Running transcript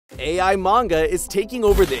AI manga is taking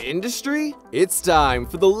over the industry? It's time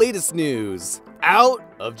for the latest news out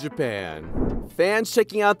of Japan. Fans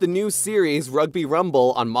checking out the new series Rugby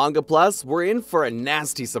Rumble on Manga Plus were in for a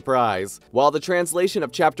nasty surprise. While the translation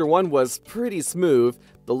of Chapter 1 was pretty smooth,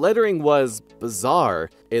 the lettering was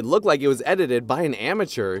bizarre. It looked like it was edited by an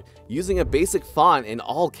amateur, using a basic font in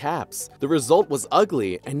all caps. The result was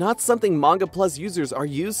ugly and not something Manga Plus users are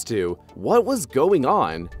used to. What was going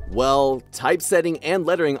on? Well, typesetting and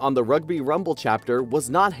lettering on the Rugby Rumble chapter was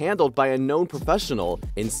not handled by a known professional.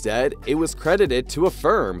 Instead, it was credited to a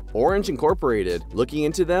firm, Orange Incorporated. Looking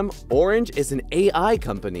into them, Orange is an AI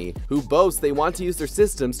company who boasts they want to use their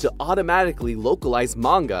systems to automatically localize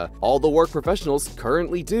manga, all the work professionals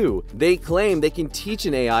currently do. They claim they can teach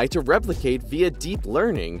an AI to replicate via deep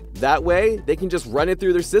learning. That way, they can just run it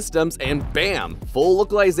through their systems and bam, full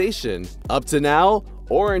localization. Up to now,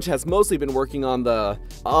 Orange has mostly been working on the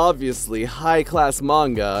obviously high-class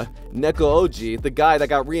manga, Neko Oji, the guy that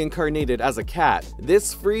got reincarnated as a cat.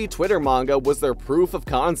 This free Twitter manga was their proof of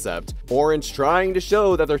concept, Orange trying to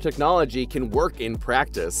show that their technology can work in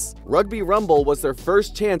practice. Rugby Rumble was their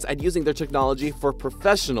first chance at using their technology for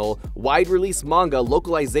professional, wide-release manga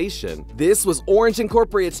localization. This was Orange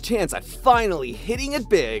Incorporated's chance at finally hitting it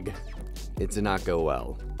big. It did not go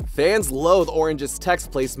well. Fans loathe Orange's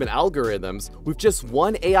text placement algorithms. With just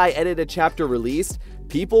one AI-edited chapter released,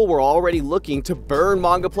 people were already looking to burn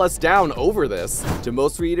Manga Plus down over this. To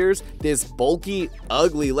most readers, this bulky,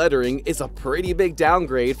 ugly lettering is a pretty big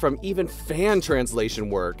downgrade from even fan translation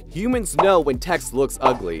work. Humans know when text looks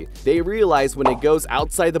ugly. They realize when it goes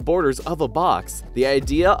outside the borders of a box. The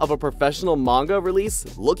idea of a professional manga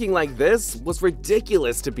release looking like this was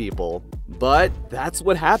ridiculous to people. But that's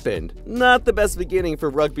what happened. Not the best beginning for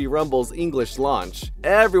Rugby Rumble's English launch.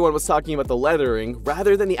 Everyone was talking about the lettering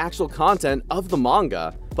rather than the actual content of the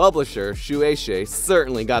manga. Publisher Shueisha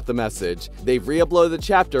certainly got the message. They've re-uploaded the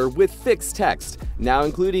chapter with fixed text, now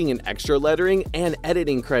including an extra lettering and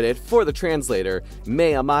editing credit for the translator,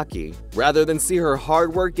 Mei Amaki. Rather than see her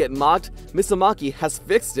hard work get mocked, Miss Amaki has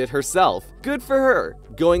fixed it herself. Good for her,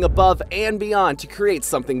 going above and beyond to create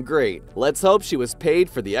something great. Let's hope she was paid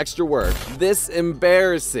for the extra work. This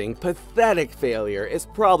embarrassing, pathetic failure is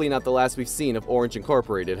probably not the last we've seen of Orange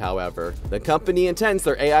Incorporated, however. The company intends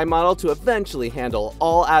their AI model to eventually handle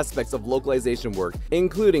all aspects of localization work,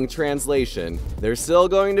 including translation. They're still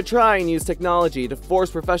going to try and use technology to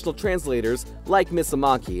force professional translators like Miss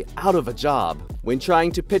Amaki out of a job. When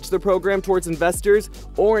trying to pitch the program towards investors,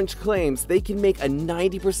 Orange claims they can make a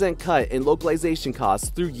 90% cut in localization costs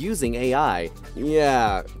through using AI.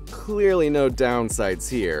 Yeah, clearly no downsides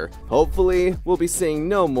here. Hopefully, we'll be seeing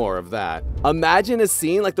no more of that. Imagine a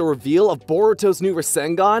scene like the reveal of Boruto's new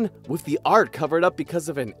Rasengan with the art covered up because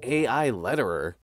of an AI letterer.